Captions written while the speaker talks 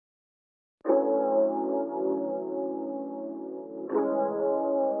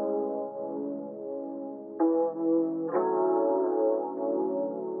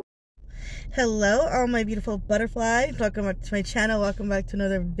Hello, all my beautiful butterflies. Welcome back to my channel. Welcome back to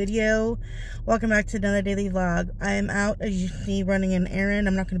another video. Welcome back to another daily vlog. I am out, as you see, running an errand.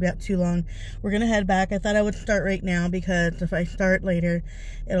 I'm not going to be out too long. We're going to head back. I thought I would start right now because if I start later,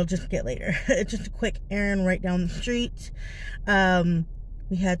 it'll just get later. It's just a quick errand right down the street.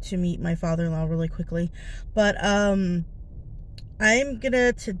 We had to meet my father-in-law really quickly. But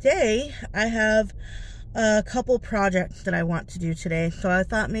today, I have a couple projects that I want to do today, so I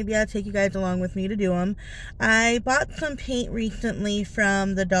thought maybe I'd take you guys along with me to do them. I bought some paint recently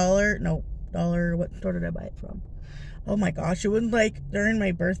from the what store did I buy it from? Oh my gosh, it was like during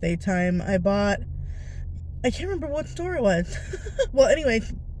my birthday time. I can't remember what store it was. Well,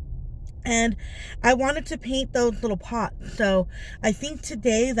 anyways, and I wanted to paint those little pots, so I think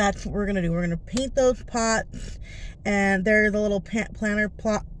today that's what we're gonna do. We're gonna paint those pots, and they're the little planner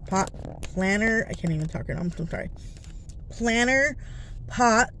I can't even talk right now, I'm so sorry. Planner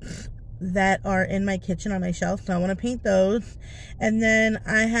pots that are in my kitchen on my shelf, so I want to paint those. And then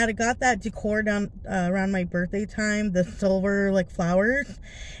I had got that decor down around my birthday time, the silver like flowers,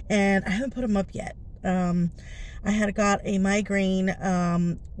 and I haven't put them up yet. I had got a migraine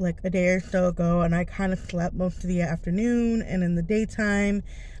like a day or so ago, and I kind of slept most of the afternoon and in the daytime.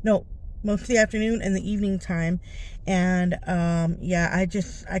 No, most of the afternoon and the evening time. And yeah,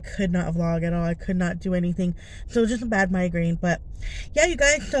 I could not vlog at all. I could not do anything, so it was just a bad migraine. But yeah, you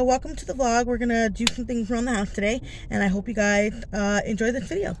guys, so welcome to the vlog. We're gonna do some things around the house today, and I hope you guys enjoy this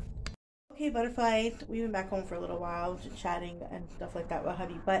video. Okay, butterflies, we've been back home for a little while, just chatting and stuff like that with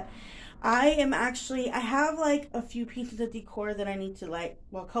hubby. But I have like a few pieces of decor that I need to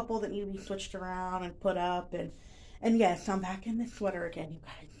a couple that need to be switched around and put up, and yes, I'm back in this sweater again, you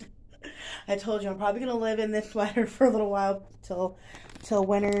guys. I told you I'm probably gonna live in this sweater for a little while till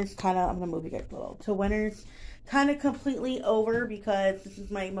winter's kind of, I'm gonna move you guys a little, till winter's kind of completely over, because this is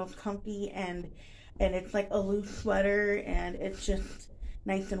my most comfy, and it's like a loose sweater, and it's just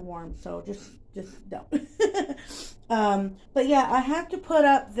nice and warm, so just don't. But yeah, I have to put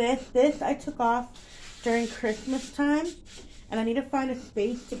up this I took off during Christmas time, and I need to find a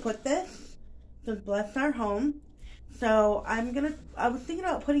space to put this, so bless our home. So I was thinking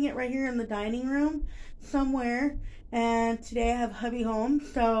about putting it right here in the dining room somewhere, and today I have hubby home,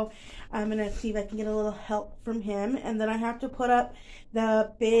 so I'm going to see if I can get a little help from him. And then I have to put up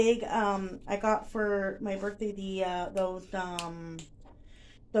the big, I got for my birthday, those,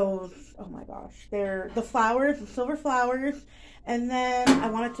 oh my gosh, they're the flowers, the silver flowers. And then I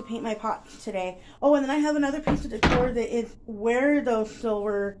wanted to paint my pots today. Oh, and then I have another piece of decor that is where those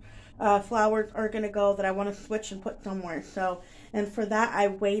silver flowers are going to go, that I want to switch and put somewhere. So, and for that I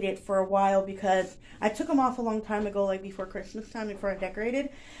waited for a while, because I took them off a long time ago, like before Christmas time, before I decorated.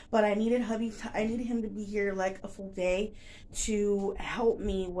 But I needed him to be here like a full day to help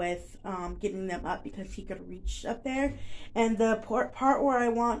me with getting them up, because he could reach up there. And the part where I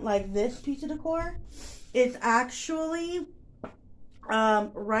want like this piece of decor is actually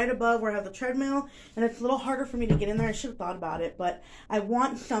right above where I have the treadmill, and it's a little harder for me to get in there. I should have thought about it, but I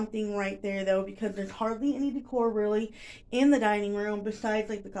want something right there though, because there's hardly any decor really in the dining room besides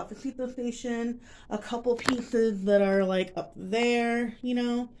like the cafecito station, a couple pieces that are like up there, you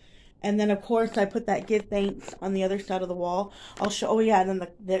know. And then of course I put that give thanks on the other side of the wall. I'll show, oh yeah, and then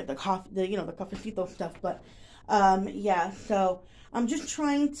the cafecito stuff. But yeah, so I'm just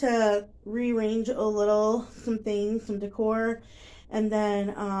trying to rearrange a little, some things, some decor. And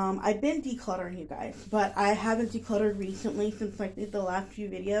then I've been decluttering, you guys, but I haven't decluttered recently since like the last few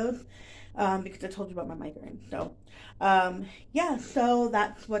videos, because I told you about my migraine. So yeah, so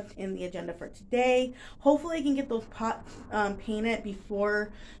that's what's in the agenda for today. Hopefully I can get those pots painted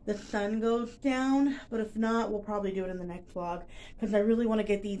before the sun goes down, but if not, we'll probably do it in the next vlog, because I really want to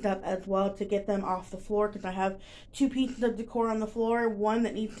get these up as well, to get them off the floor, because I have two pieces of decor on the floor, one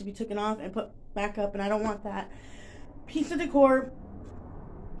that needs to be taken off and put back up, and I don't want that piece of decor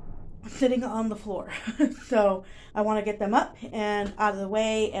sitting on the floor. So I want to get them up and out of the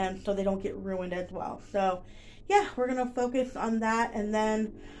way, and so they don't get ruined as well. So yeah, we're gonna focus on that, and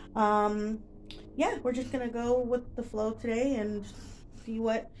then yeah, we're just gonna go with the flow today and see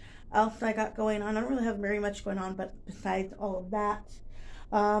what else I got going on. I don't really have very much going on, but besides all of that,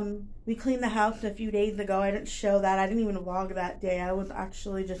 we cleaned the house a few days ago. I didn't show that. I didn't even vlog that day. I was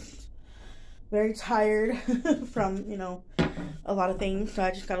actually just very tired from, you know, a lot of things, so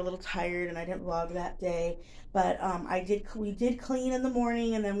I just got a little tired and I didn't vlog that day. But we did clean in the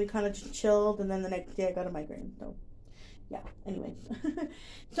morning, and then we kind of just chilled, and then the next day I got a migraine. So yeah, anyways.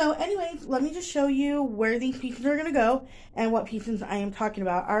 So anyways, let me just show you where these pieces are going to go and what pieces I am talking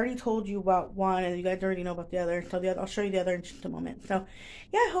about. I already told you about one and you guys already know about the other. So I'll show you the other in just a moment. So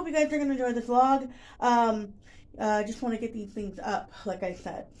yeah, I hope you guys are going to enjoy this vlog. I just want to get these things up, like I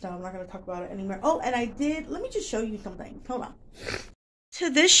said. So I'm not going to talk about it anymore. Oh, and let me just show you something. Hold on. To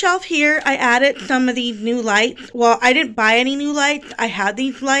this shelf here, I added some of these new lights. Well, I didn't buy any new lights. I had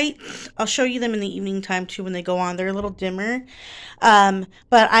these lights. I'll show you them in the evening time too when they go on. They're a little dimmer.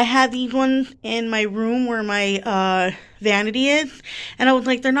 But I had these ones in my room where my vanity is. And I was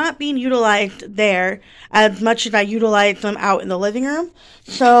like, they're not being utilized there as much as I utilized them out in the living room.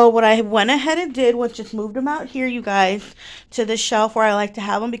 So what I went ahead and did was just moved them out here, you guys, to this shelf where I like to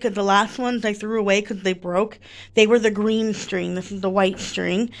have them, because the last ones I threw away because they broke. They were the green string. This is the white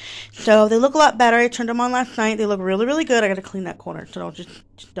string. So they look a lot better. I turned them on last night. They look really, really good. I got to clean that corner, so don't just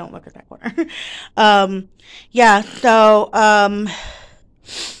don't look at that corner. Yeah, so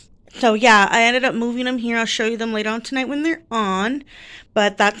yeah, I ended up moving them here. I'll show you them later on tonight when they're on.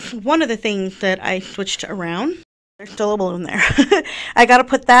 But that's one of the things that I switched around. There's still a balloon there. I got to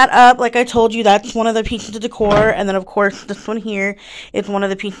put that up. Like I told you, that's one of the pieces of decor. And then, of course, this one here is one of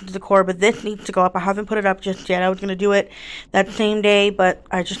the pieces of decor. But this needs to go up. I haven't put it up just yet. I was going to do it that same day, but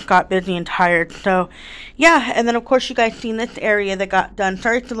I just got busy and tired. So, yeah. And then, of course, you guys seen this area that got done.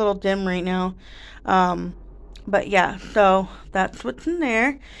 Sorry, it's a little dim right now. But, yeah. So, that's what's in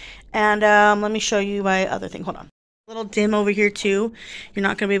there. And let me show you my other thing. Hold on. A little dim over here too. You're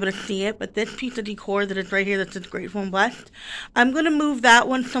not going to be able to see it, but this piece of decor that is right here that says Grateful and Blessed, I'm going to move that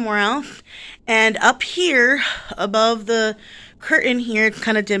one somewhere else. And up here above the curtain here, it's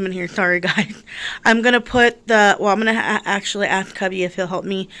kind of dim in here, sorry guys, I'm going to put the, well, I'm going to actually ask hubby if he'll help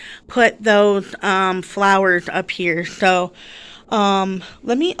me put those flowers up here. So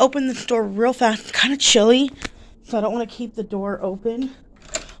let me open this door real fast. It's kind of chilly, so I don't want to keep the door open,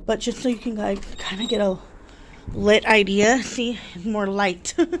 but just so you can guys kind of get a lit idea. See, more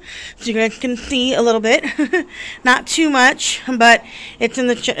light so you guys can see a little bit. Not too much, but it's in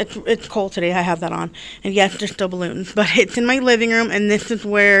the it's cold today. I have that on, and yes, there's still balloons, but it's in my living room, and this is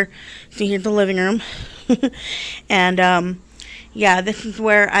where, see, here's the living room. And yeah, this is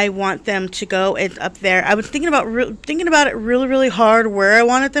where I want them to go. It's up there. I was thinking about it really, really hard where I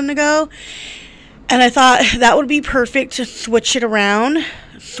wanted them to go, and I thought that would be perfect to switch it around,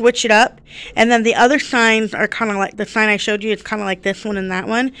 switch it up. And then the other signs are kind of like the sign I showed you. It's kind of like this one and that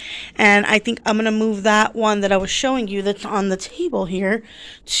one. And I think I'm going to move that one that I was showing you that's on the table here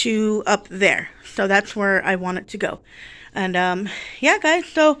to up there. So that's where I want it to go. And yeah, guys,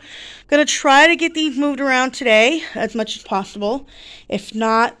 so going to try to get these moved around today as much as possible. If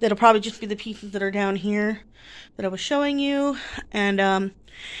not, it'll probably just be the pieces that are down here that I was showing you. And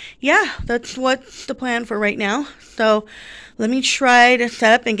yeah, that's what's the plan for right now. So let me try to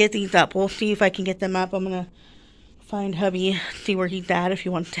set up and get these up. We'll see if I can get them up. I'm going to find hubby, see where he's at if he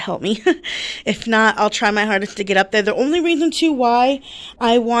wants to help me. If not, I'll try my hardest to get up there. The only reason too why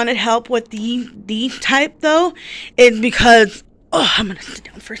I wanted help with these type though is because, oh, I'm going to sit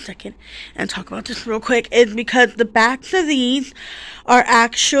down for a second and talk about this real quick, is because the backs of these are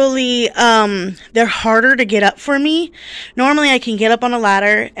actually, they're harder to get up for me. Normally I can get up on a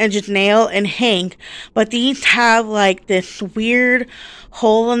ladder and just nail and hang, but these have like this weird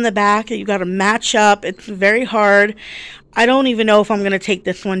hole in the back that you got to match up. It's very hard. I don't even know if I'm going to take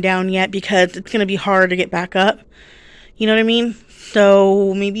this one down yet because it's going to be hard to get back up. You know what I mean?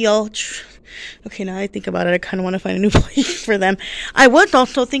 So maybe I'll okay, now I think about it, I kind of want to find a new place for them. I was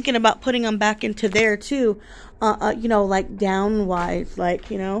also thinking about putting them back into there too, you know, like down-wise, like,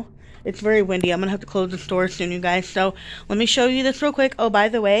 you know. It's very windy. I'm going to have to close the store soon, you guys. So let me show you this real quick. Oh, by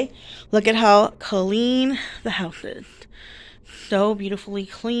the way, look at how clean the house is. So beautifully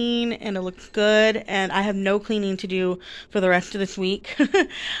clean, and it looks good. And I have no cleaning to do for the rest of this week.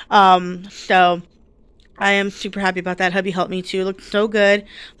 So I am super happy about that. Hubby helped me too. It looks so good.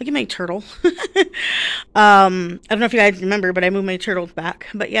 Look at my turtle. I don't know if you guys remember, but I moved my turtles back.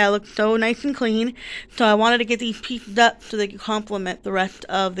 But yeah, it looks so nice and clean. So I wanted to get these pieces up so they could complement the rest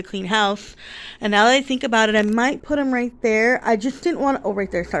of the clean house. And now that I think about it, I might put them right there. I just didn't want to, oh, right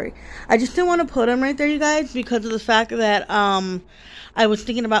there, sorry. I just didn't want to put them right there, you guys, because of the fact that I was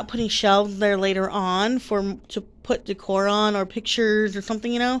thinking about putting shelves there later on to put decor on or pictures or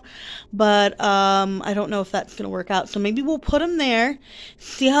something, you know. But I don't know if that's going to work out. So maybe we'll put them there,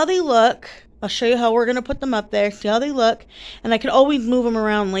 see how they look, I'll show you how we're going to put them up there, see how they look, and I could always move them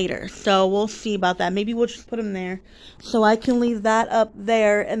around later, so we'll see about that. Maybe we'll just put them there, so I can leave that up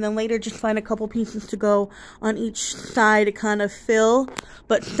there, and then later just find a couple pieces to go on each side to kind of fill,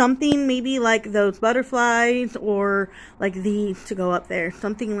 but something maybe like those butterflies, or like these to go up there,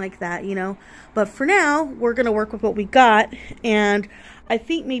 something like that, you know. But for now, we're going to work with what we got, and I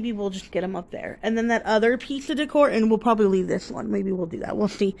think maybe we'll just get them up there. And then that other piece of decor, and we'll probably leave this one. Maybe we'll do that. We'll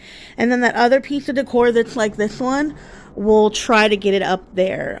see. And then that other piece of decor that's like this one, we'll try to get it up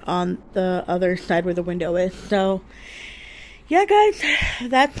there on the other side where the window is. So, yeah, guys,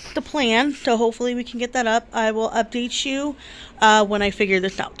 that's the plan. So hopefully we can get that up. I will update you when I figure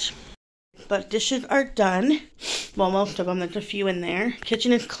this out. But dishes are done. Well, most of them. There's a few in there.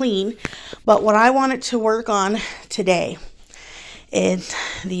 Kitchen is clean. But what I wanted to work on today is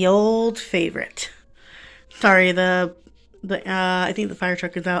the old favorite. Sorry, I think the fire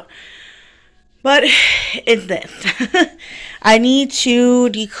truck is out. But it's this. I need to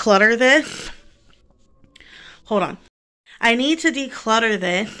declutter this. Hold on. I need to declutter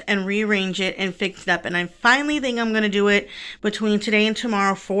this and rearrange it and fix it up. And I finally think I'm going to do it between today and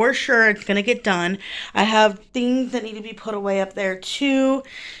tomorrow. For sure, it's going to get done. I have things that need to be put away up there too.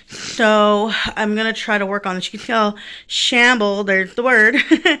 So I'm going to try to work on this. You can see how shambled, there's the word,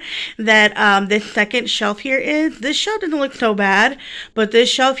 that this second shelf here is. This shelf doesn't look so bad, but this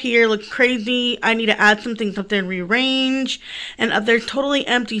shelf here looks crazy. I need to add some things up there and rearrange. And up there's totally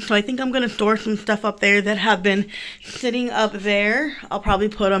empty. So I think I'm going to store some stuff up there that have been sitting up there. I'll probably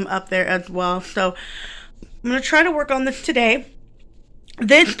put them up there as well. So I'm going to try to work on this today.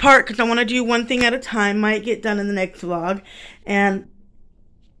 This part, because I want to do one thing at a time, might get done in the next vlog. And,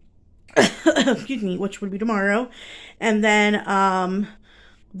 excuse me, which would be tomorrow. And then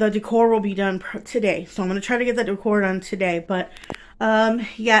the decor will be done today. So I'm going to try to get the decor done today. But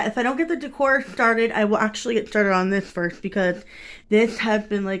yeah, if I don't get the decor started, I will actually get started on this first, because this has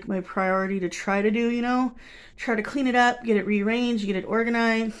been like my priority to try to do, you know, try to clean it up, get it rearranged, get it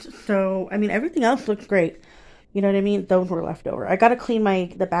organized. So, I mean, everything else looks great. You know what I mean? Those were left over. I got to clean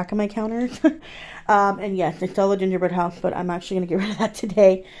the back of my counters. And yes, it's still a gingerbread house, but I'm actually going to get rid of that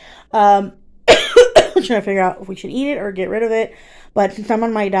today. I'm trying to figure out if we should eat it or get rid of it. But since I'm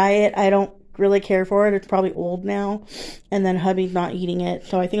on my diet, I don't really care for it. It's probably old now, and then hubby's not eating it,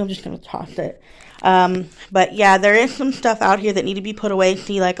 so I think I'm just gonna toss it. But yeah, there is some stuff out here that need to be put away.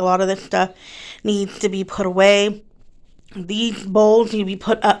 See, like a lot of this stuff needs to be put away. These bowls need to be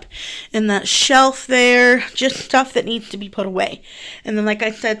put up in that shelf there. Just stuff that needs to be put away. And then, like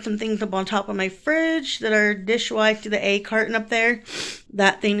I said, some things up on top of my fridge that are dish-wise to the A carton up there.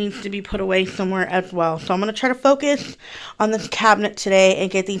 That thing needs to be put away somewhere as well. So I'm going to try to focus on this cabinet today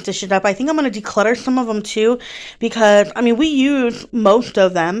and get these dishes up. I think I'm going to declutter some of them too, because, I mean, we use most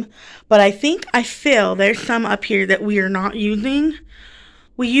of them. But I feel there's some up here that we are not using.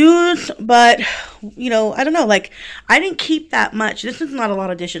 We use, but, you know, I don't know, like, I didn't keep that much. This is not a lot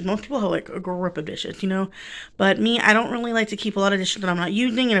of dishes. Most people have, like, a grip of dishes, you know, but me, I don't really like to keep a lot of dishes that I'm not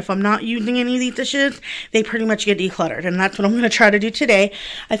using, and if I'm not using any of these dishes, they pretty much get decluttered, and that's what I'm going to try to do today.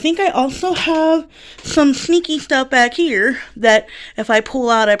 I think I also have some sneaky stuff back here that if I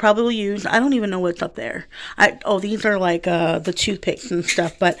pull out, I probably will use. I don't even know what's up there. Oh, these are, like, the toothpicks and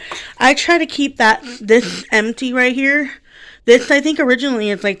stuff, but I try to keep this empty right here. This, I think,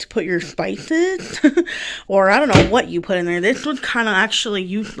 originally is like to put your spices, or I don't know what you put in there. This was kind of actually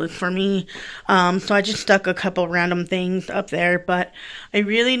useless for me, so I just stuck a couple random things up there, but I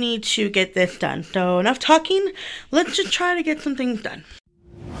really need to get this done. So enough talking, let's just try to get some things done.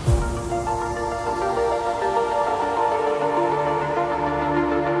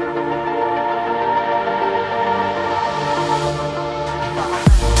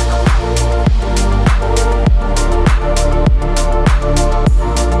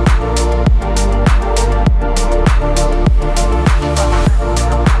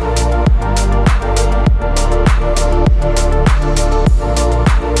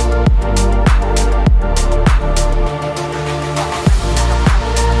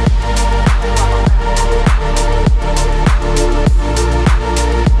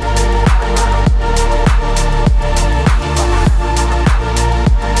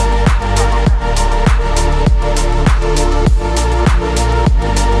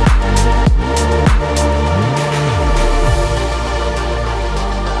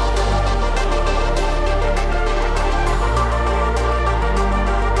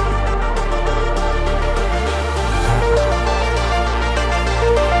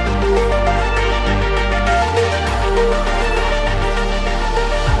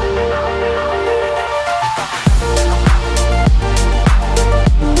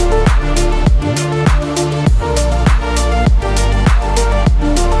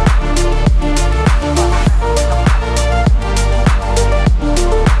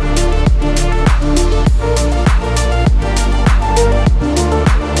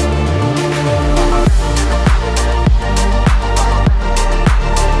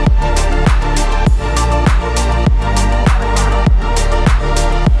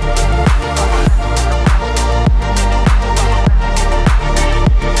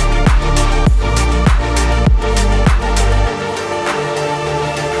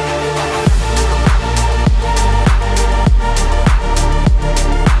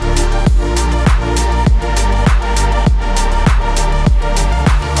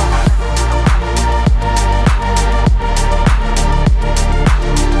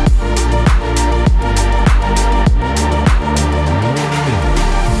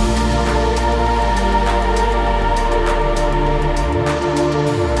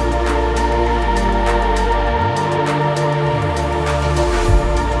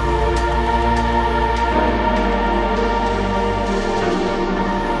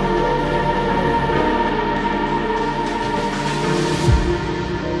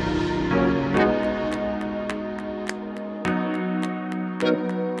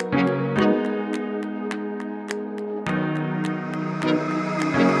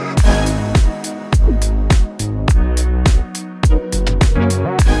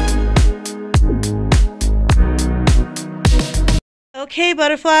 Okay,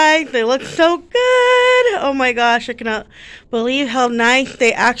 butterflies, they look so good. Oh my gosh, I cannot believe how nice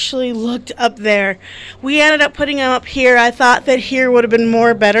they actually looked up there. We ended up putting them up here. I thought that here would have been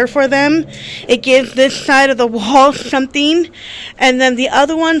more better for them. It gives this side of the wall something. And then the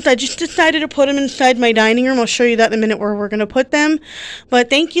other ones, I just decided to put them inside my dining room. I'll show you that in a minute where we're going to put them. But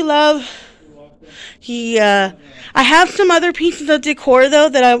thank you, love. I have some other pieces of decor though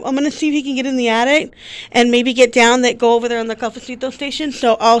that I'm going to see if he can get in the attic and maybe get down that go over there on the cafecito station.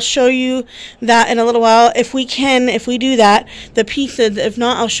 So I'll show you that in a little while if we do that, the pieces. If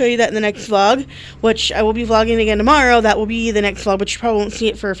not, I'll show you that in the next vlog, which I will be vlogging again tomorrow. That will be the next vlog, but you probably won't see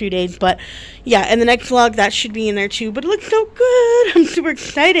it for a few days. But yeah, in the next vlog, that should be in there too. But it looks so good. I'm super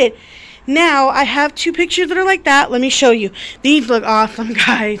excited. Now, I have 2 pictures that are like that. Let me show you. These look awesome,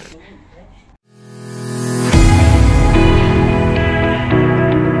 guys.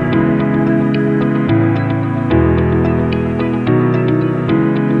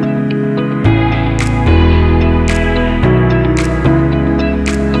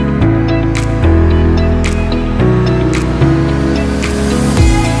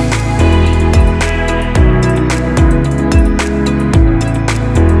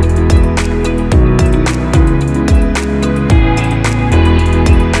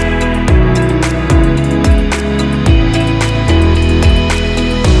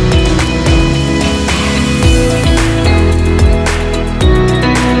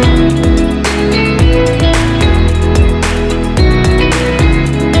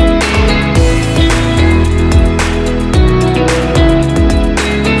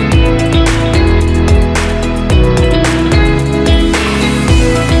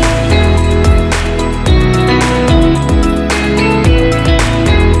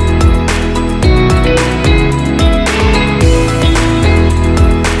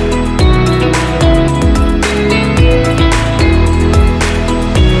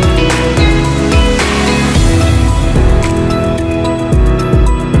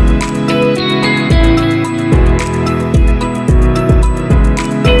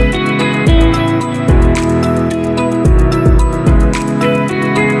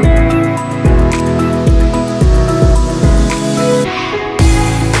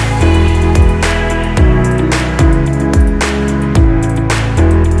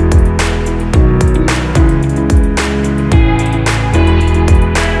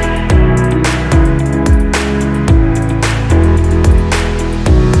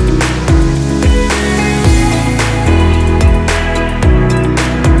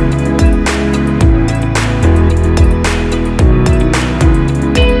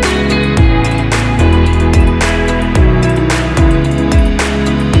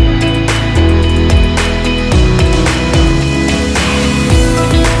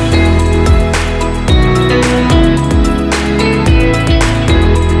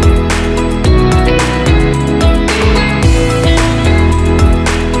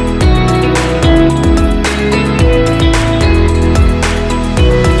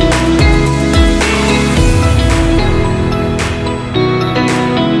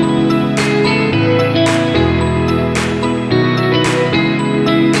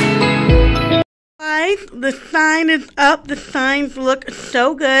 The sign is up. The signs look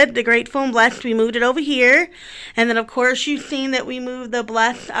so good. The Grateful and Blessed, we moved it over here. And then, of course, you've seen that we moved the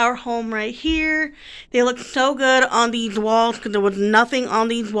Bless Our Home right here. They look so good on these walls because there was nothing on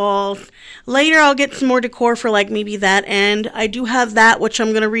these walls. Later, I'll get some more decor for, like, maybe that end. I do have that, which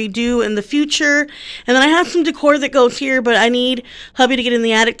I'm going to redo in the future. And then I have some decor that goes here, but I need hubby to get in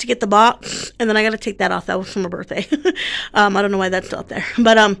the attic to get the box. And then I got to take that off. That was for my birthday. I don't know why that's up there.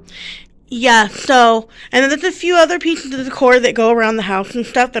 But, yeah, so, and then there's a few other pieces of decor that go around the house and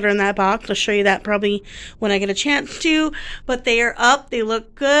stuff that are in that box. I'll show you that probably when I get a chance to, but they are up. They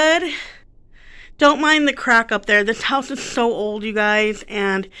look good. Don't mind the crack up there. This house is so old, you guys,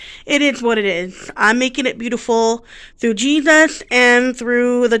 and it is what it is. I'm making it beautiful through Jesus and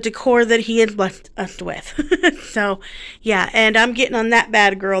through the decor that he has blessed us with. So, yeah, and I'm getting on that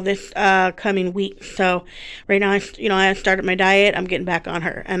bad girl this coming week. So, right now, I started my diet. I'm getting back on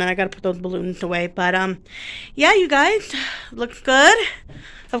her, and I got to put those balloons away. But, yeah, you guys, looks good.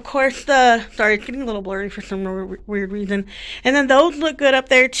 Of course, sorry, it's getting a little blurry for some weird reason. And then those look good up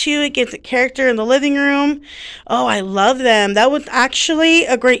there, too. It gives it character in the living room. Oh, I love them. That was actually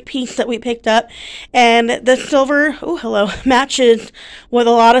a great piece that we picked up. And the silver, oh, hello, matches with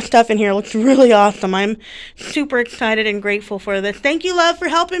a lot of stuff in here. Looks really awesome. I'm super excited and grateful for this. Thank you, love, for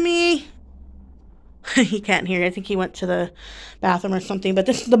helping me. He can't hear. I think he went to the bathroom or something. But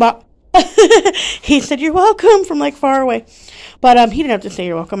this is the box. He said, "You're welcome," from like far away. But he didn't have to say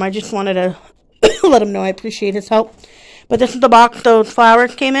you're welcome. I just wanted to let him know I appreciate his help. But this is the box those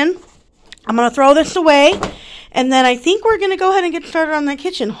flowers came in. I'm going to throw this away. And then I think we're going to go ahead and get started on the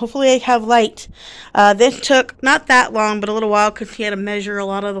kitchen. Hopefully I have light. This took not that long, but a little while because he had to measure a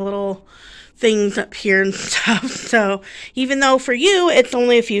lot of the little things up here and stuff. So even though for you it's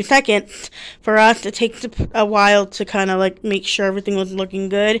only a few seconds, for us it takes a while to kind of like make sure everything was looking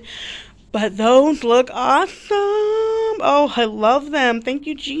good. But those look awesome. Oh, I love them. Thank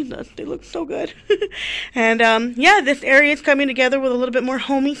you, Jesus. They look so good. And yeah, this area is coming together with a little bit more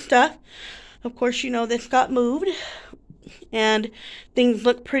homey stuff. Of course, you know, this got moved. And things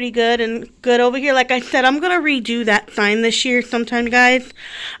look pretty good and good over here. Like I said, I'm going to redo that sign this year sometime, guys.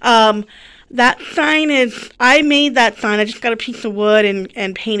 That sign is, I made that sign. I just got a piece of wood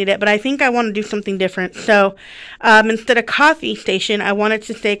and painted it. But I think I want to do something different. So instead of coffee station, I wanted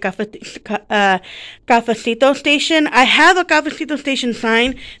to say cafecito station. I have a cafecito station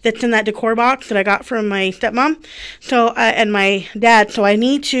sign that's in that decor box that I got from my stepmom. So and my dad. So I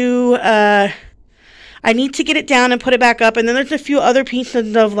need to get it down and put it back up. And then there's a few other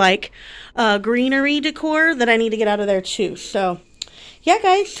pieces of like greenery decor that I need to get out of there too. So yeah,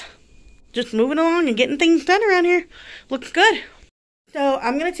 guys. Just moving along and getting things done around here. Looks good. So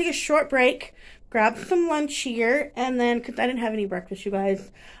I'm going to take a short break, grab some lunch here, and then, because I didn't have any breakfast, you guys.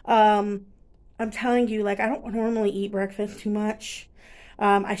 I'm telling you, like, I don't normally eat breakfast too much.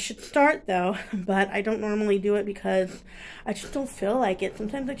 I should start, though, but I don't normally do it because I just don't feel like it.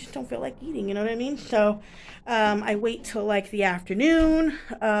 Sometimes I just don't feel like eating, you know what I mean? So I wait till, like, the afternoon.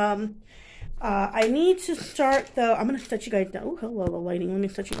 I need to start, though. I'm going to set you guys down. Oh, hello, the lighting. Let me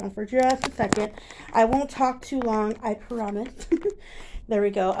set you down for just a second. I won't talk too long, I promise. There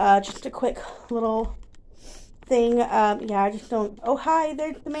we go. Just a quick little thing. Yeah, I just don't. Oh, hi,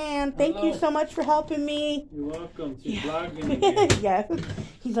 there's the man. Thank you so much for helping me. You're welcome. She's vlogging again. Yeah,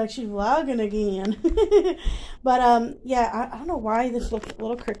 he's like, she's vlogging again. But, yeah, I don't know why this looks a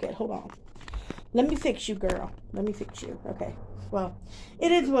little crooked. Hold on. Let me fix you, girl. Let me fix you. Okay. Well,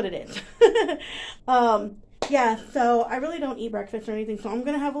 it is what it is. Yeah, so I really don't eat breakfast or anything, so I'm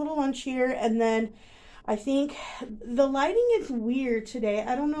going to have a little lunch here, and then I think the lighting is weird today.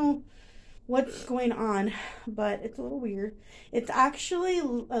 I don't know what's going on, but it's a little weird. It's actually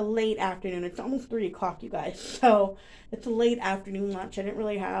a late afternoon. It's almost 3 o'clock, you guys, so it's a late afternoon lunch. I didn't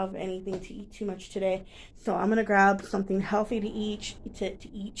really have anything to eat too much today, so I'm going to grab something healthy to eat,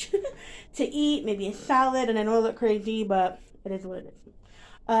 to eat, maybe a salad, and I know I look crazy, but it is what it is.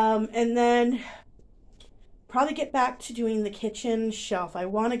 And then probably get back to doing the kitchen shelf. I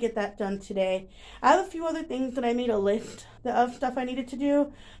want to get that done today. I have a few other things that I made a list of stuff I needed to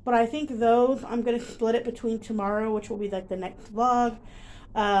do, but I think those I'm going to split it between tomorrow, which will be like the next vlog,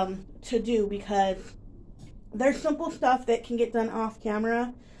 to do, because there's simple stuff that can get done off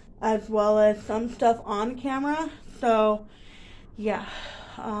camera as well as some stuff on camera. So yeah,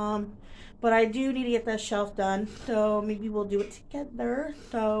 but I do need to get that shelf done, so maybe we'll do it together.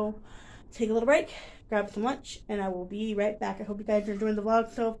 So take a little break, grab some lunch, and I will be right back. I hope you guys are enjoying the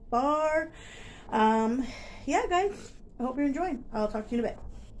vlog so far. Yeah, guys, I hope you're enjoying. I'll talk to you in a bit.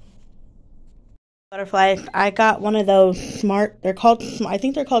 Butterflies, I got one of those smart, I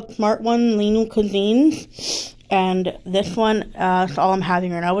think they're called Smart One Lean Cuisines. And this one is all I'm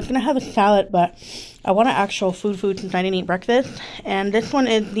having right now. I was going to have a salad, but I want an actual food since I didn't eat breakfast. And this one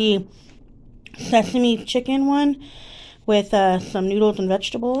is the sesame chicken one with some noodles and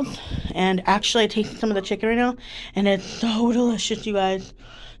vegetables. And actually I tasted some of the chicken right now, and it's so delicious, you guys.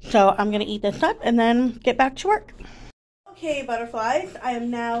 So I'm gonna eat this up and then get back to work. Okay, butterflies, I am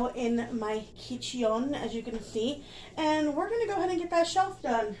now in my kitchen, as you can see, and we're gonna go ahead and get that shelf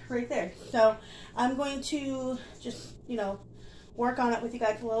done right there. So I'm going to just, you know, work on it with you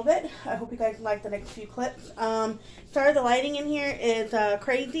guys a little bit. I hope you guys like the next few clips. Sorry, the lighting in here is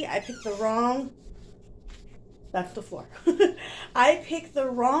crazy. I picked the wrong, that's the floor. I picked the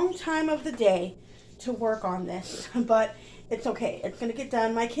wrong time of the day to work on this, but it's okay. It's gonna get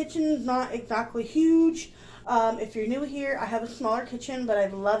done. My kitchen's not exactly huge. If you're new here, I have a smaller kitchen, but I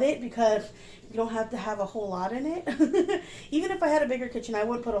love it because you don't have to have a whole lot in it. Even if I had a bigger kitchen, I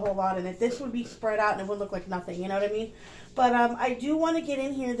wouldn't put a whole lot in it. This would be spread out and it would look like nothing, you know what I mean? But I do want to get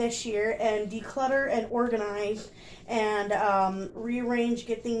in here this year and declutter and organize and rearrange,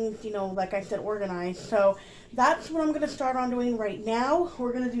 get things, you know, like I said, organized. So that's what I'm going to start on doing right now.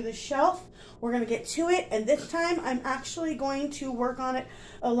 We're going to do the shelf. We're going to get to it, and this time I'm actually going to work on it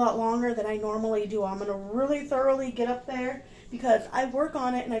a lot longer than I normally do. I'm going to really thoroughly get up there, because I work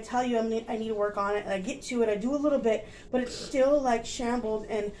on it, and I tell you I need to work on it, and I get to it, I do a little bit, but it's still like shambled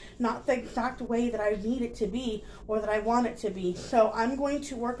and not the exact way that I need it to be or that I want it to be. So I'm going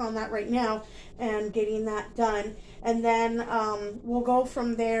to work on that right now and getting that done, and then we'll go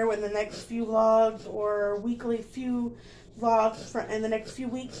from there in the next few vlogs or weekly few vlogs in the next few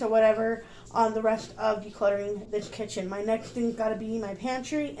weeks or whatever on the rest of decluttering this kitchen. My next thing's got to be my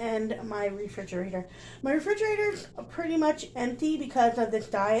pantry and my refrigerator. My refrigerator's pretty much empty because of this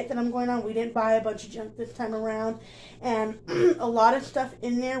diet that I'm going on. We didn't buy a bunch of junk this time around, and a lot of stuff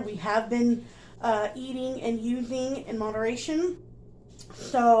in there we have been eating and using in moderation.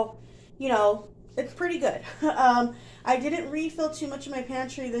 So, you know, it's pretty good. I didn't refill too much of my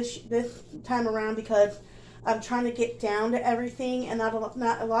pantry this time around because I'm trying to get down to everything, and not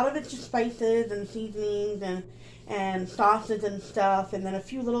a lot of it's just spices and seasonings and sauces and stuff, and then a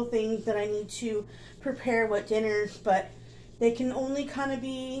few little things that I need to prepare with dinners, but they can only kind of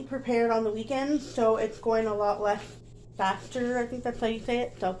be prepared on the weekends, so it's going a lot less faster. I think that's how you say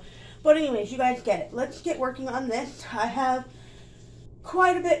it. So, but anyways, you guys get it. Let's get working on this. I have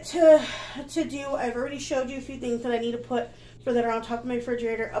quite a bit to do. I've already showed you a few things that I need to put that are on top of my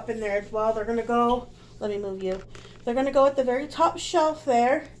refrigerator up in there as well. They're gonna go. Let me move you. They're going to go at the very top shelf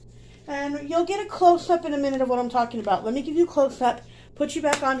there. And you'll get a close-up in a minute of what I'm talking about. Let me give you a close-up, put you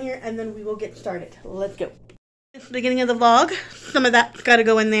back on here, and then we will get started. Let's go. It's the beginning of the vlog. Some of that's got to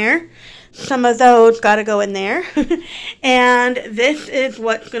go in there. Some of those got to go in there. And this is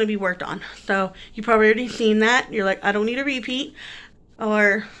what's going to be worked on. So you've probably already seen that. You're like, I don't need a repeat.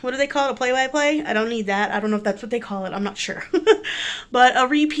 Or what do they call it? A play-by-play? I don't need that. I don't know if that's what they call it. I'm not sure. But a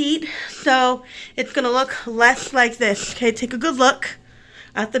repeat. So it's going to look less like this. Okay, take a good look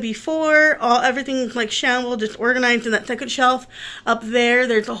at the before. Everything's like shambled, just organized in that second shelf. Up there,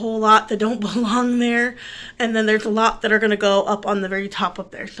 there's a whole lot that don't belong there. And then there's a lot that are going to go up on the very top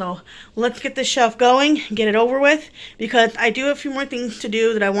up there. So let's get this shelf going, get it over with. Because I do have a few more things to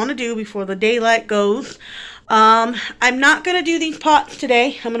do that I want to do before the daylight goes. I'm not going to do these pots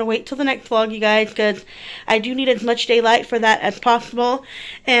today. I'm going to wait till the next vlog, you guys, because I do need as much daylight for that as possible.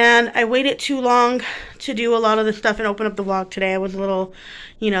 And I waited too long to do a lot of the stuff and open up the vlog today. I was a little,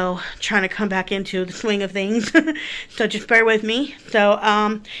 you know, trying to come back into the swing of things. So just bear with me. So,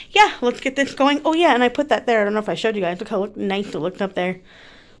 yeah, let's get this going. Oh, yeah, and I put that there. I don't know if I showed you guys. Look how nice it looked up there.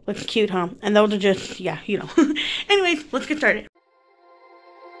 Looks cute, huh? And those are just, yeah, you know. Anyways, let's get started.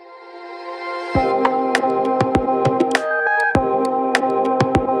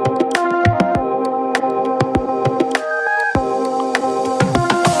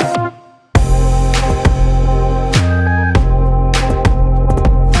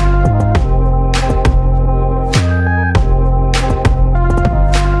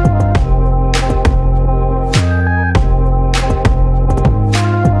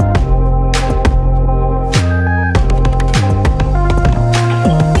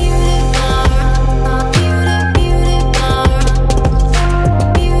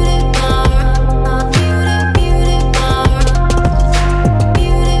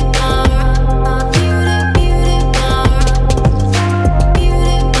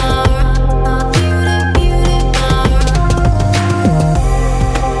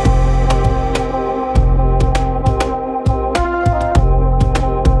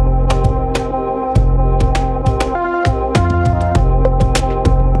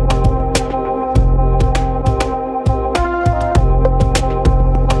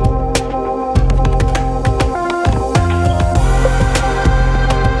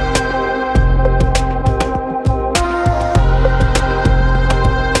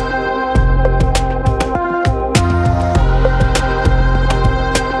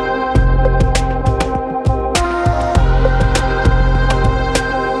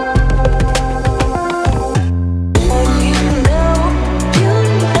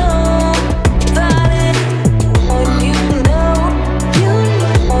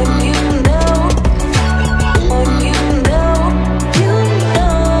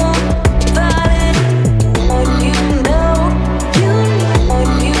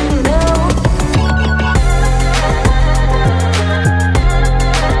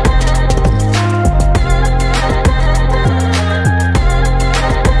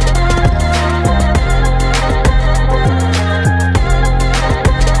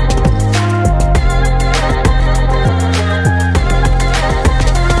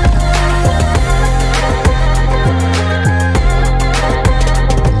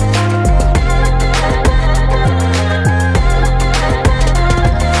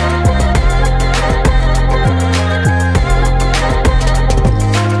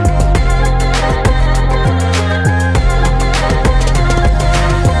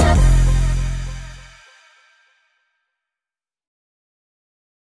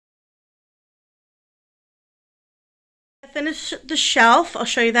 finished the shelf. I'll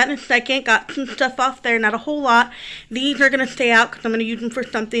show you that in a second. Got some stuff off there, not a whole lot. These are going to stay out because I'm going to use them for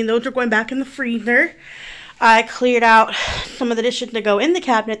something. Those are going back in the freezer. I cleared out some of the dishes that go in the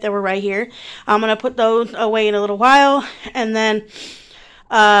cabinet that were right here. I'm going to put those away in a little while and then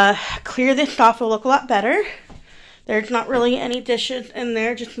clear this off. It'll look a lot better. There's not really any dishes in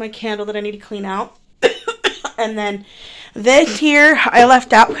there, just my candle that I need to clean out. And then this here I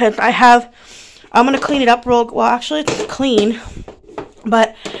left out because I'm going to clean it up real, well actually it's clean,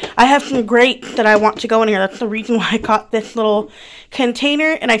 but I have some grapes that I want to go in here. That's the reason why I got this little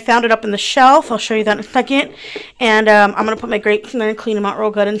container, and I found it up in the shelf. I'll show you that in a second. And I'm going to put my grapes in there and clean them out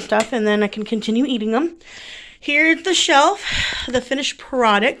real good and stuff, and then I can continue eating them. Here's the shelf, the finished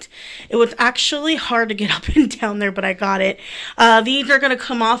product. It was actually hard to get up and down there, but I got it. These are going to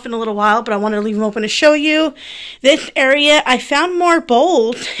come off in a little while, but I wanted to leave them open to show you. This area, I found more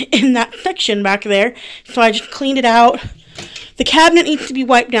bowls in that section back there, so I just cleaned it out. The cabinet needs to be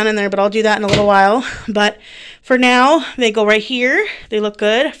wiped down in there, but I'll do that in a little while. But for now, they go right here. They look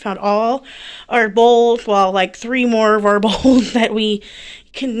good. I found all our bowls, well, like 3 more of our bowls that we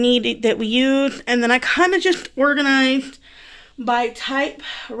that we use. And then I kind of just organized by type: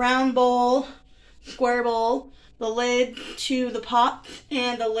 round bowl, square bowl, the lid to the pots,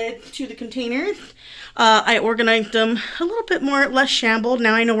 and the lid to the containers. I organized them a little bit more, less shambled.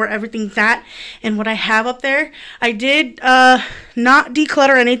 Now I know where everything's at and what I have up there. I did not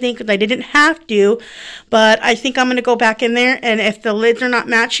declutter anything because I didn't have to, but I think I'm going to go back in there, and if the lids are not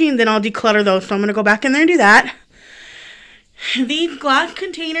matching, then I'll declutter those. So I'm going to go back in there and do that. These glass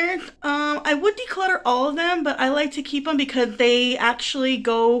containers, I would declutter all of them, but I like to keep them because they actually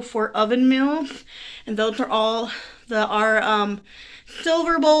go for oven meals, and those are all our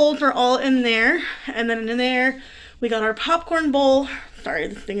silver bowls are all in there. And then in there we got our popcorn bowl. Sorry,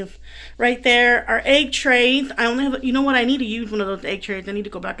 this thing is right there. Our egg trays. I only have, you know what, I need to use one of those egg trays. I need to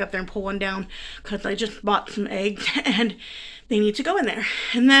go back up there and pull one down because I just bought some eggs and they need to go in there.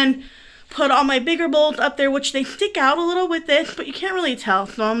 And then put all my bigger bowls up there, which they stick out a little with this, but you can't really tell,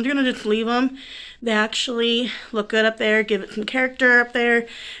 so I'm gonna just leave them. They actually look good up there. Give it some character up there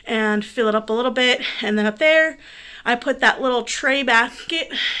and fill it up a little bit. And then up there I put that little tray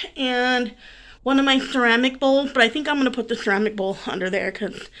basket and one of my ceramic bowls, but I think I'm gonna put the ceramic bowl under there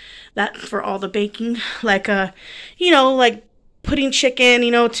because that's for all the baking, like you know, like putting chicken,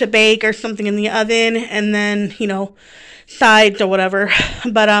 you know, to bake or something in the oven, and then, you know, sides or whatever.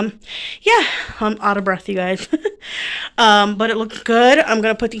 But yeah, I'm out of breath, you guys. But it looks good. I'm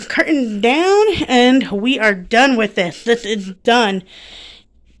gonna put these curtains down and we are done with this. This is done.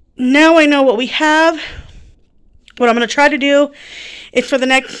 Now I know what we have. What I'm gonna try to do is for the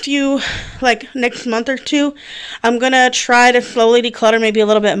next few, like next month or two, I'm gonna try to slowly declutter maybe a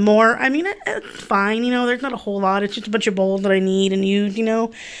little bit more. I mean, it's fine, you know, there's not a whole lot. It's just a bunch of bowls that I need and use, you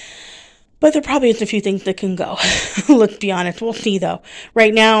know. But there probably is a few things that can go. Let's be honest. We'll see, though.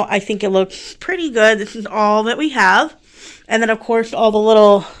 Right now, I think it looks pretty good. This is all that we have. And then, of course, all the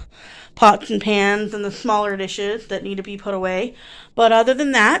little pots and pans and the smaller dishes that need to be put away. But other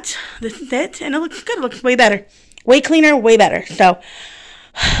than that, this is it. And it looks good. It looks way better. Way cleaner, way better. So,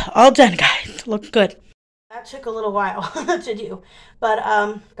 all done, guys. Looks good. That took a little while to do, but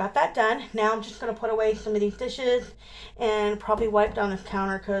got that done. Now I'm just going to put away some of these dishes and probably wipe down this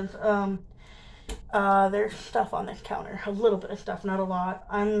counter because there's stuff on this counter. A little bit of stuff, not a lot.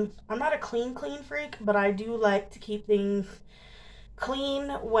 I'm not a clean freak, but I do like to keep things clean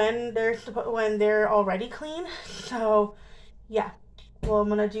when they're already clean. So yeah. Well, I'm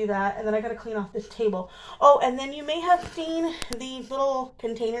going to do that, and then I got to clean off this table. Oh, and then you may have seen these little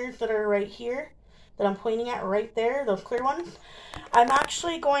containers that are right here that I'm pointing at right there, those clear ones. I'm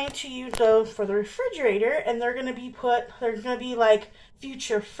actually going to use those for the refrigerator, and they're going to be there's going to be like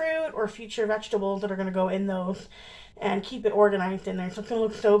future fruit or future vegetables that are going to go in those and keep it organized in there. So it's going to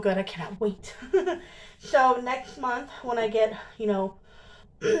look so good. I cannot wait. So next month when I get, you know,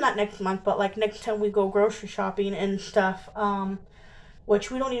 not next month, but like next time we go grocery shopping and stuff,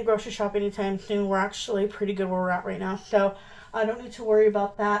 which we don't need to grocery shop anytime soon. We're actually pretty good where we're at right now. So I don't need to worry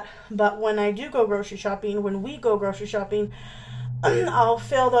about that. But when I do go grocery shopping, when we go grocery shopping, I'll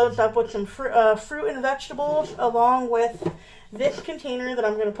fill those up with some fruit and vegetables along with this container that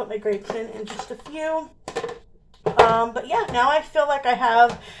I'm going to put my grapes in just a few. But yeah, now I feel like I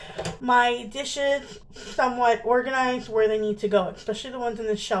have my dishes somewhat organized where they need to go, especially the ones in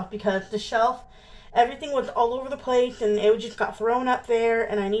the shelf, because the shelf, everything was all over the place and it just got thrown up there,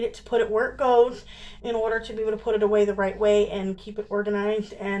 and I needed to put it where it goes in order to be able to put it away the right way and keep it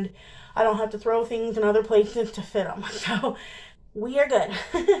organized, and I don't have to throw things in other places to fit them. So we are good.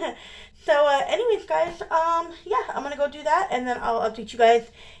 So, anyways, guys, yeah, I'm gonna go do that, and then I'll update you guys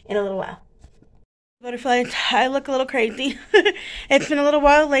in a little while. Butterflies, I look a little crazy. It's been a little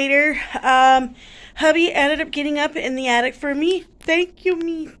while later. Hubby ended up getting up in the attic for me. Thank you,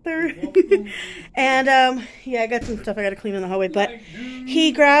 Meester. And, yeah, I got some stuff I gotta clean in the hallway, but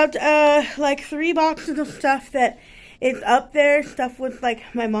he grabbed, like 3 boxes of stuff that is up there. Stuff with, like,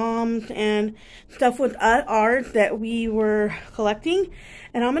 my mom's and stuff with ours that we were collecting.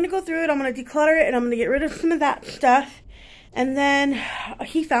 And I'm gonna go through it, I'm gonna declutter it, and I'm gonna get rid of some of that stuff. And then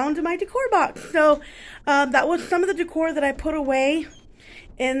he found my decor box. So that was some of the decor that I put away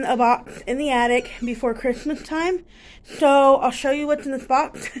in a box in the attic before Christmas time. So I'll show you what's in this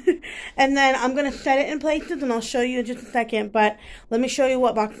box. And then I'm going to set it in places, and I'll show you in just a second. But let me show you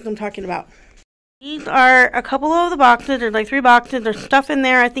what boxes I'm talking about. These are a couple of the boxes. There's like 3 boxes. There's stuff in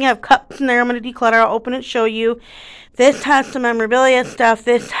there. I think I have cups in there. I'm going to declutter. I'll open it, show you. This has some memorabilia stuff.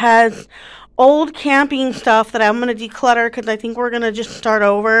 This has old camping stuff that I'm going to declutter because I think we're going to just start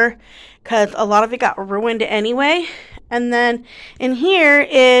over because a lot of it got ruined anyway. And then in here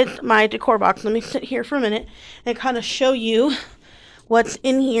is my decor box. Let me sit here for a minute and kind of show you what's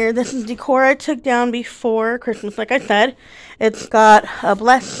in here. This is decor I took down before Christmas, like I said. It's got a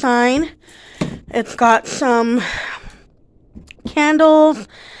blessed sign. It's got some candles,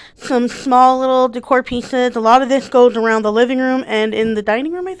 some small little decor pieces. A lot of this goes around the living room and in the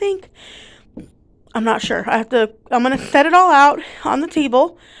dining room, I think. I'm not sure. I'm going to set it all out on the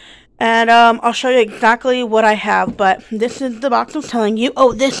table, and I'll show you exactly what I have. But this is the box I was telling you.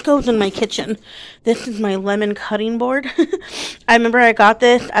 Oh, this goes in my kitchen. This is my lemon cutting board. I remember I got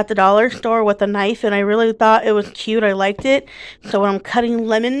this at the dollar store with a knife, and I really thought it was cute. I liked it. So when I'm cutting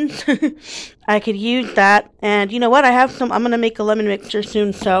lemons, I could use that. And you know what? I have some. I'm going to make a lemon mixture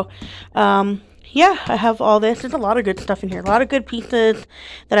soon. So, yeah, I have all this. There's a lot of good stuff in here. A lot of good pieces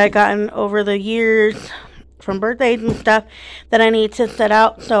that I've gotten over the years from birthdays and stuff that I need to set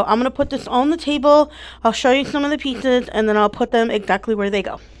out. So I'm going to put this on the table. I'll show you some of the pieces, and then I'll put them exactly where they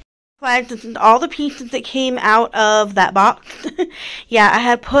go. This is all the pieces that came out of that box. Yeah, I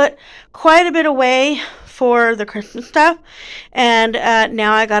had put quite a bit away for the Christmas stuff, and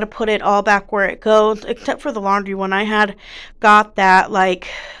now I got to put it all back where it goes, except for the laundry one. I had got that, like,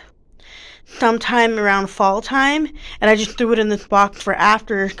 sometime around fall time, and I just threw it in this box for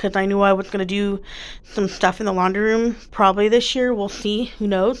after because I knew I was going to do some stuff in the laundry room probably this year. We'll see, who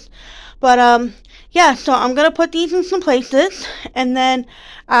knows. But yeah, so I'm going to put these in some places, and then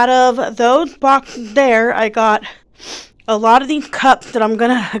out of those boxes there, I got a lot of these cups that I'm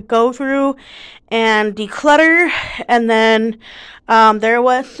going to go through and declutter. And then there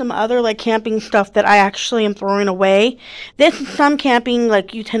was some other like camping stuff that I actually am throwing away. This is some camping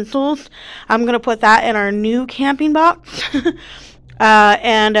like utensils. I'm going to put that in our new camping box.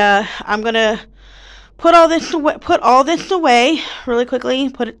 And I'm going to put all this away really quickly,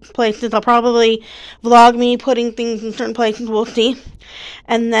 put it in places. I'll probably vlog me putting things in certain places. We'll see.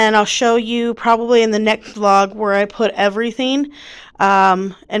 And then I'll show you probably in the next vlog where I put everything.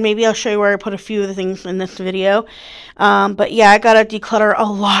 And maybe I'll show you where I put a few of the things in this video. But yeah, I gotta declutter a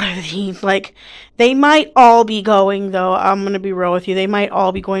lot of these. Like, they might all be going, though. I'm gonna be real with you. They might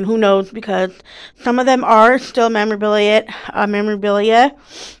all be going. Who knows? Because some of them are still memorabilia,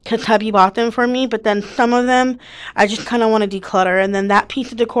 because hubby bought them for me. But then some of them, I just kind of want to declutter. And then that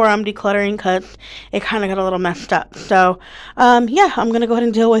piece of decor I'm decluttering because it kind of got a little messed up. So, yeah, I'm gonna go ahead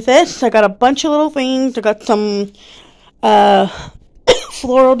and deal with this. I got a bunch of little things. I got some,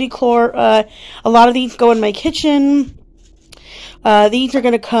 floral decor. A lot of these go in my kitchen. These are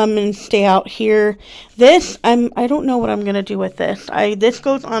going to come and stay out here. This, I don't know what I'm going to do with this. This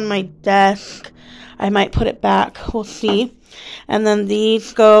goes on my desk. I might put it back. We'll see. And then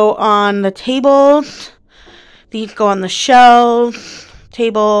these go on the tables. These go on the shelves.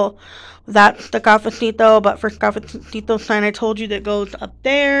 Table. That's the cafecito, but for cafecito sign, I told you that goes up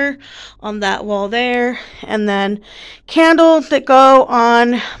there on that wall there. And then candles that go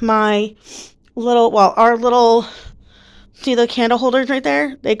on my little, well, our little, see the candle holders right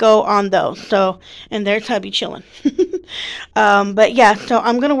there? They go on those. So, and there's hubby chilling. But yeah, so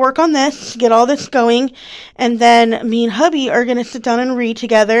I'm going to work on this, get all this going. And then me and hubby are going to sit down and read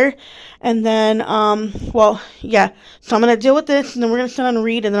together. And then, well, yeah, so I'm going to deal with this, and then we're going to sit down and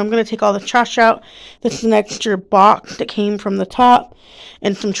read, and then I'm going to take all the trash out. This is an extra box that came from the top,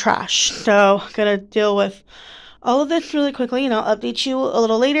 and some trash. So, I'm going to deal with all of this really quickly, and I'll update you a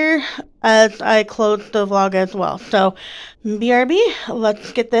little later as I close the vlog as well. So, BRB,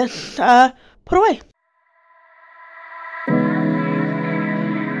 let's get this put away.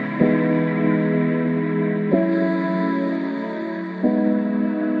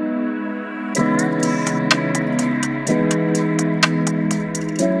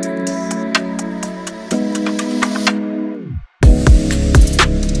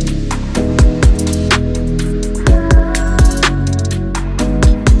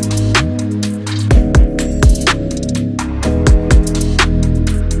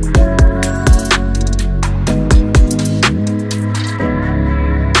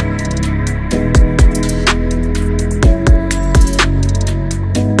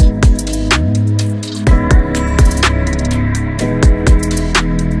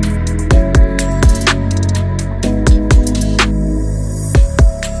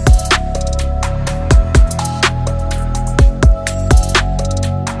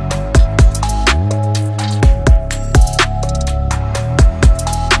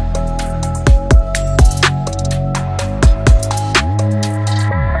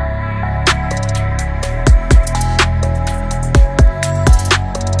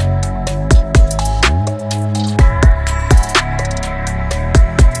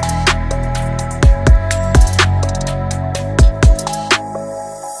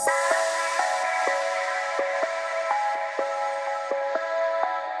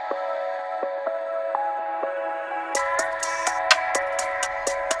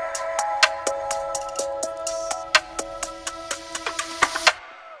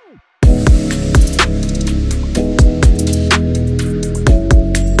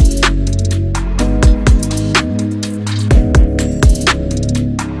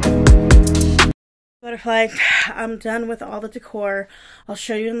 butterflies, I'm done with all the decor. I'll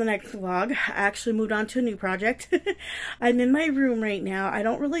show you in the next vlog. I actually moved on to a new project. I'm in my room right now. I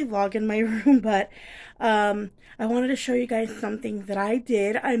don't really vlog in my room, but I wanted to show you guys something that I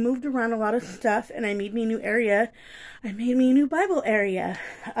did. I moved around a lot of stuff and I made me a new area. I made me a new Bible area.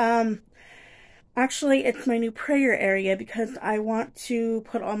 Actually, it's my new prayer area because I want to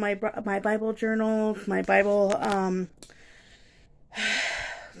put all my Bible journals, my Bible,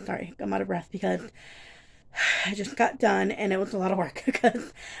 sorry, I'm out of breath because I just got done and it was a lot of work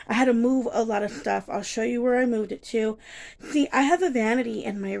because I had to move a lot of stuff. I'll show you where I moved it to. See, I have a vanity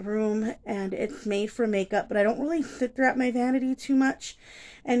in my room and it's made for makeup, but I don't really sit there at my vanity too much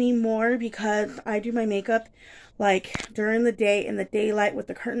anymore because I do my makeup like during the day in the daylight with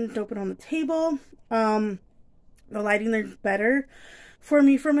the curtains open on the table. The lighting there's better for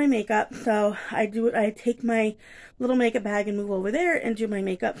me for my makeup, so I take my little makeup bag and move over there and do my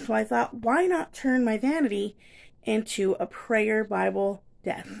makeup. So I thought, why not turn my vanity into a prayer Bible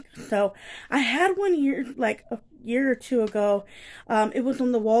desk? So I had one year, like a year or two ago. It was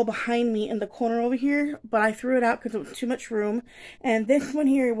on the wall behind me in the corner over here, but I threw it out because it was too much room. And this one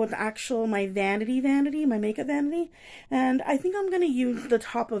here was actual my vanity, my makeup vanity. And I think I'm going to use the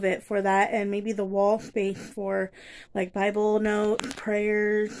top of it for that and maybe the wall space for like Bible notes,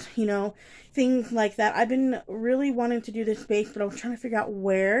 prayers, you know, things like that. I've been really wanting to do this space, but I was trying to figure out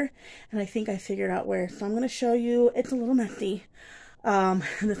where, and I think I figured out where. So I'm going to show you. It's a little messy.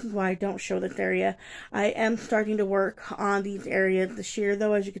 This is why I don't show this area. I am starting to work on these areas this year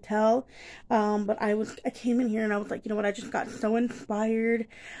though, as you could tell. But I came in here and I was like, you know what, I just got so inspired.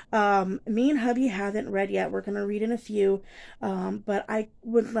 Me and hubby haven't read yet. We're gonna read in a few. But I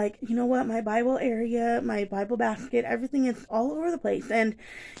was like, you know what, my Bible area, my Bible basket, everything is all over the place. And,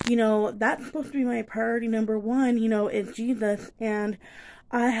 you know, that's supposed to be my priority number one, you know, is Jesus. And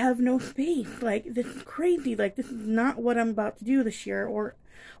I have no space. Like, this is crazy. Like, this is not what I'm about to do this year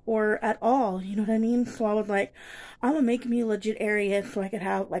or at all. You know what I mean? So I was like, I'm gonna make me a legit area so I could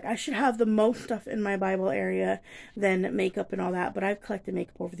have, like, I should have the most stuff in my Bible area than makeup and all that. But I've collected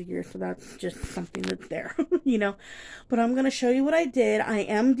makeup over the years, so that's just something that's there, you know? But I'm gonna show you what I did. I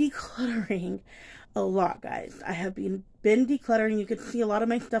am decluttering a lot, guys. I have been decluttering. You can see a lot of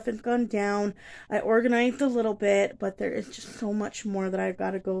my stuff has gone down. I organized a little bit, but there is just so much more that I've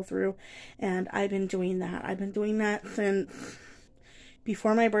got to go through, and I've been doing that. I've been doing that since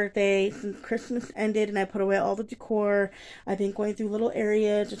before my birthday, since Christmas ended, and I put away all the decor. I've been going through little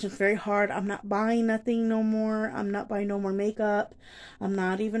areas. It's just very hard. I'm not buying nothing no more. I'm not buying no more makeup. I'm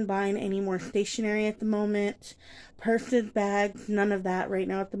not even buying any more stationery at the moment. Purses, bags, none of that right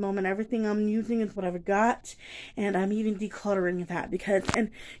now at the moment. Everything I'm using is what I've got, and I'm even decluttering that because, and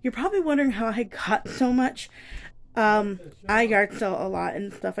you're probably wondering how I got so much. I yard sale a lot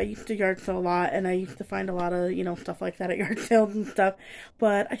and stuff. I used to yard sale a lot, and I used to find a lot of, you know, stuff like that at yard sales and stuff.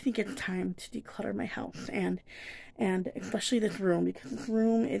 But I think it's time to declutter my house, and especially this room, because this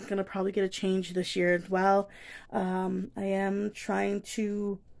room is going to probably get a change this year as well. I am trying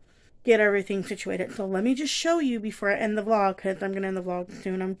to get everything situated. So let me just show you before I end the vlog, because I'm going to end the vlog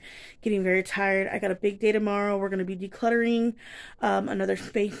soon. I'm getting very tired. I got a big day tomorrow. We're going to be decluttering another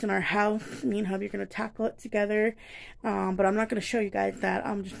space in our house. Me and hubby are going to tackle it together. But I'm not going to show you guys that.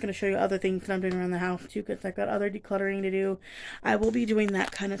 I'm just going to show you other things that I'm doing around the house too, because I've got other decluttering to do. I will be doing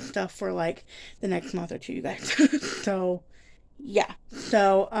that kind of stuff for like the next month or two, you guys. So yeah.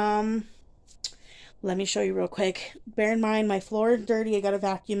 So let me show you real quick. Bear in mind, my floor is dirty. I gotta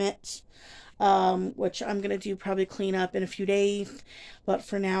vacuum it, which I'm gonna do probably clean up in a few days. But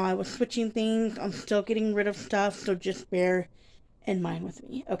for now, I was switching things. I'm still getting rid of stuff, so just bear in mind with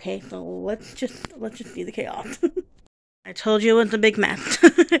me. Okay, so let's just see the chaos. I told you it was a big mess.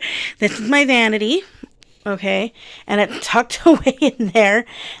 This is my vanity. Okay, and it's tucked away in there.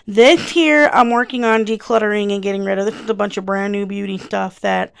 This here, I'm working on decluttering and getting rid of. This is a bunch of brand new beauty stuff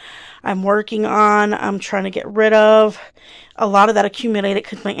that I'm working on. I'm trying to get rid of. A lot of that accumulated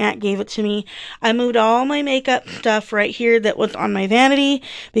because my aunt gave it to me. I moved all my makeup stuff right here that was on my vanity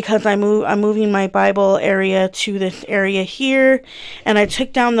because I'm moving my Bible area to this area here. And I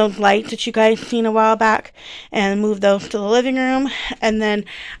took down those lights that you guys seen a while back and moved those to the living room. And then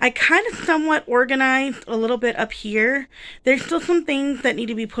I kind of somewhat organized a little bit up here. There's still some things that need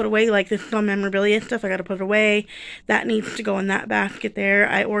to be put away, like this some memorabilia stuff. I got to put it away. That needs to go in that basket there.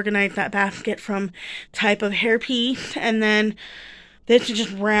 I organized that basket from type of hairpiece, and then this is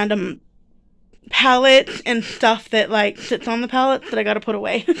just random palettes and stuff that like sits on the palettes that I got to put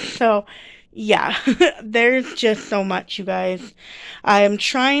away. So yeah, there's just so much, you guys. I'm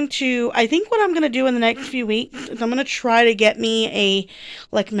trying to, I think what I'm going to do in the next few weeks is I'm going to try to get me a,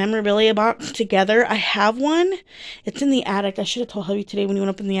 like, memorabilia box together. I have one. It's in the attic. I should have told hubby today when he went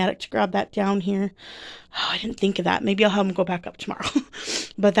up in the attic to grab that down here. Oh, I didn't think of that. Maybe I'll have him go back up tomorrow.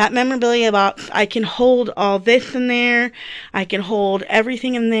 But that memorabilia box, I can hold all this in there. I can hold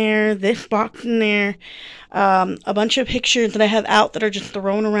everything in there. This box in there. A bunch of pictures that I have out that are just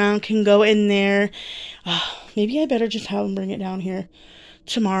thrown around can go in there. Maybe I better just have him bring it down here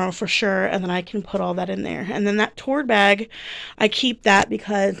tomorrow for sure. And then I can put all that in there. And then that tour bag, I keep that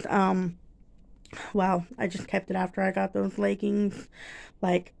because, wow, I just kept it after I got those leggings,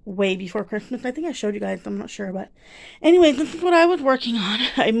 like, way before Christmas. I think I showed you guys, I'm not sure, but anyways, this is what I was working on.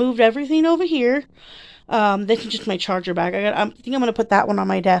 I moved everything over here. This is just my charger bag. I think I'm gonna put that one on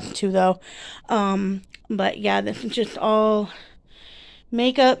my desk too, though. But yeah, this is just all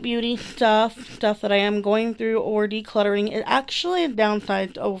makeup, beauty stuff that I am going through or decluttering. It actually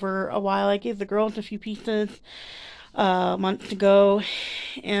downsized over a while. I gave the girls a few pieces months ago,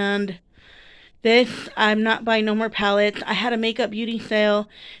 and this, I'm not buying no more palettes. I had a makeup beauty sale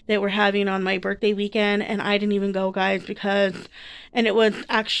that we're having on my birthday weekend, and I didn't even go, guys, because, and it was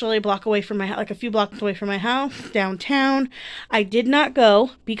actually a block away from my, like a few blocks away from my house, downtown. I did not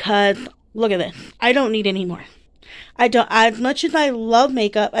go because, look at this, I don't need any more. I don't, as much as I love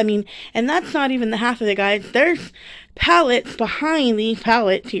makeup, I mean, and that's not even the half of it, guys. There's palettes behind these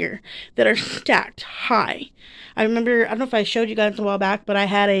palettes here that are stacked high. I remember, I don't know if I showed you guys a while back, but I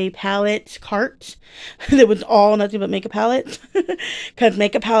had a palette cart that was all nothing but makeup palettes. Because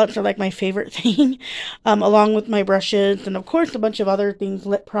makeup palettes are like my favorite thing. Along with my brushes and of course a bunch of other things,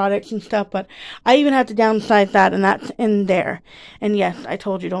 lip products and stuff. But I even had to downsize that, and that's in there. And yes, I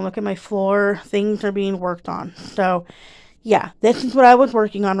told you, don't look at my floor. Things are being worked on. So yeah, this is what I was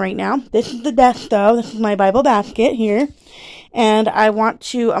working on right now. This is the desk though. This is my Bible basket here. And I'm going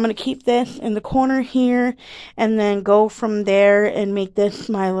to keep this in the corner here and then go from there and make this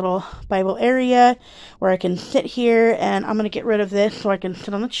my little Bible area where I can sit here, and I'm going to get rid of this so I can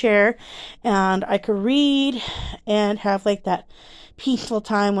sit on the chair and I could read and have like that peaceful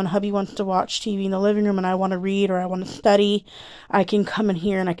time when hubby wants to watch TV in the living room and I want to read or I want to study. I can come in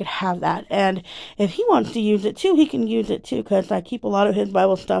here and I could have that. And if he wants to use it too, he can use it too, because I keep a lot of his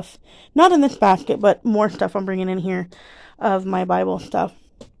Bible stuff, not in this basket, but more stuff I'm bringing in here of my Bible stuff.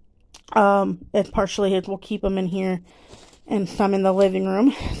 It's partially his. We'll keep them in here and some in the living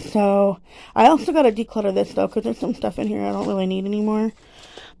room. So I also got to declutter this though, because there's some stuff in here I don't really need anymore.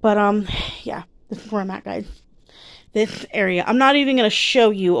 But yeah, this is where I'm at, guys. This area, I'm not even going to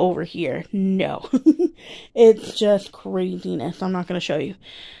show you over here. No. It's just craziness. I'm not going to show you.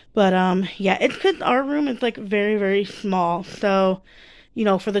 But yeah, it's because our room is like very, very small. So, you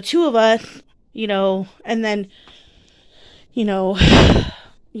know, for the two of us, you know, and then, you know,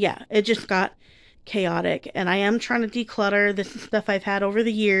 yeah, it just got chaotic. And I am trying to declutter. This is stuff I've had over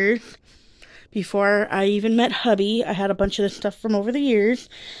the years. Before I even met hubby, I had a bunch of this stuff from over the years.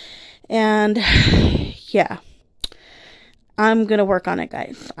 And yeah, I'm going to work on it,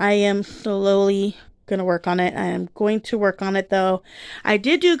 guys. I am slowly going to work on it. I am going to work on it, though. I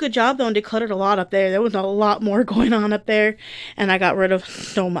did do a good job, though, and decluttered a lot up there. There was a lot more going on up there, and I got rid of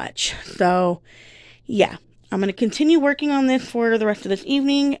so much. So, yeah. I'm going to continue working on this for the rest of this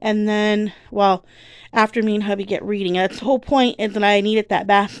evening, and then, well, after me and hubby get reading. That's the whole point, is that I needed that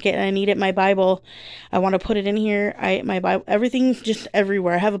basket, and I needed my Bible. I want to put it in here. My Bible, everything's just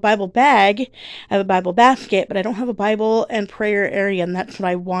everywhere. I have a Bible bag, I have a Bible basket, but I don't have a Bible and prayer area, and that's what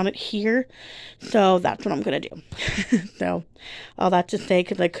I wanted here. So that's what I'm going to do. So, all that to say,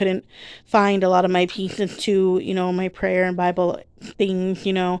 because I couldn't find a lot of my pieces to, you know, my prayer and Bible things,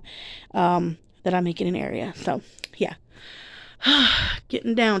 you know, that I make in an area. So, yeah.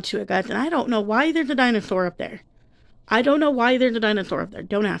 Getting down to it, guys. And I don't know why there's a dinosaur up there. I don't know why there's a dinosaur up there.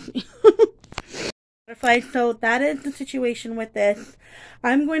 Don't ask me. So that is the situation with this.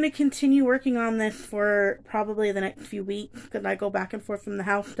 I'm going to continue working on this for probably the next few weeks, because I go back and forth from the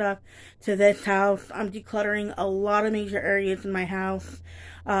house stuff to this house. I'm decluttering a lot of major areas in my house.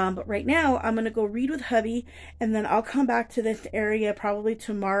 But right now, I'm going to go read with hubby, and then I'll come back to this area probably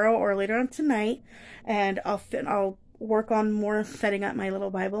tomorrow or later on tonight, and I'll work on more setting up my little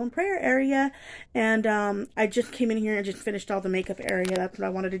Bible and prayer area. And I just came in here and just finished all the makeup area. That's what I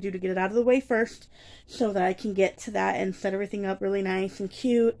wanted to do, to get it out of the way first, so that I can get to that and set everything up really nice and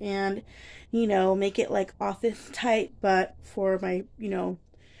cute, and, you know, make it like office type, but for my, you know,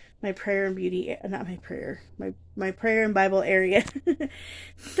 my prayer and beauty, not my prayer, my prayer and Bible area.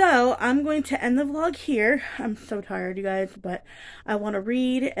 So I'm going to end the vlog here. I'm so tired, you guys, but I want to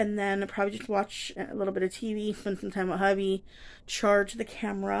read and then probably just watch a little bit of TV, spend some time with hubby, charge the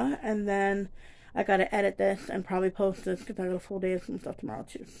camera, and then I got to edit this and probably post this because I got a full day of some stuff tomorrow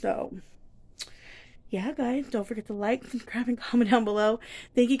too. So yeah, guys, don't forget to like, subscribe, and comment down below.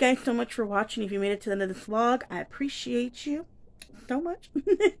 Thank you guys so much for watching. If you made it to the end of this vlog, I appreciate you so much.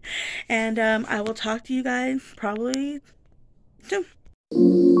 And I will talk to you guys probably soon.